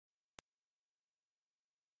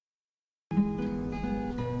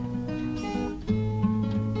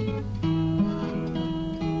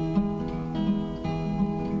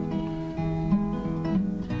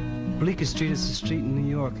Bleecker Street is a street in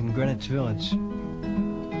New York, in Greenwich Village.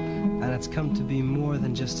 And it's come to be more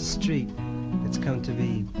than just a street. It's come to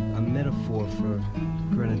be a metaphor for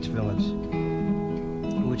Greenwich Village,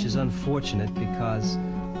 which is unfortunate because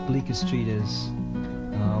Bleecker Street is,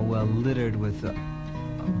 well, littered with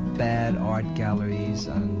bad art galleries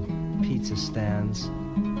and pizza stands.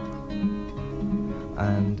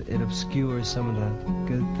 And it obscures some of the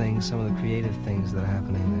good things, some of the creative things that are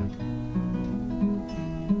happening there.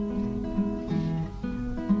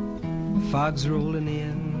 Fog's rolling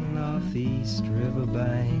in off the East River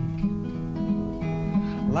bank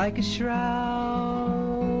like a shroud.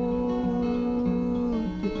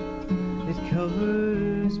 It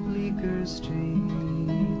covers Bleecker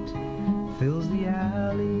Street, fills the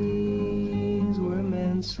alleys where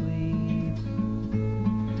men sleep,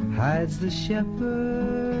 hides the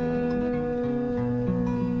shepherd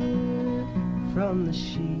from the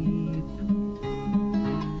sheep.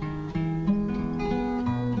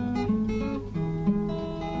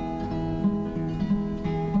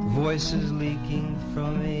 Voices leaking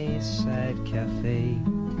from a sad cafe,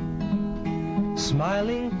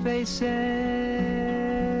 smiling faces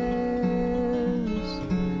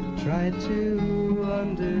try to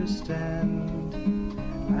understand.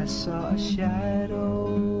 I saw a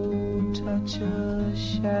shadow touch a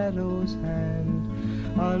shadow's hand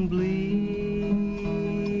on Bleecker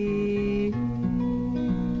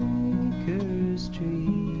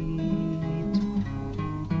Street.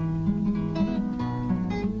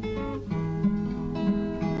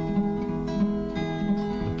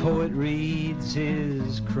 The poet reads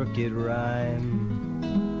his crooked rhyme.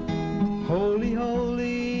 Holy,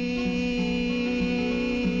 holy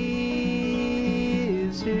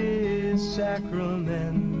is his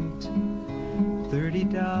sacrament.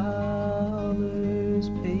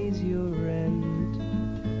 $30 pays your rent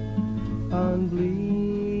on Bleecker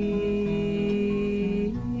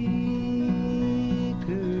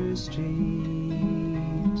Street.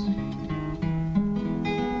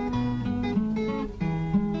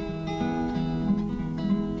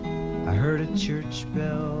 I heard a church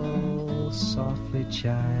bell softly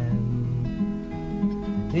chime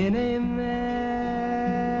in a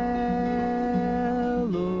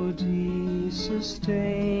melody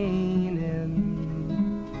sustaining.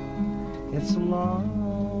 It's a long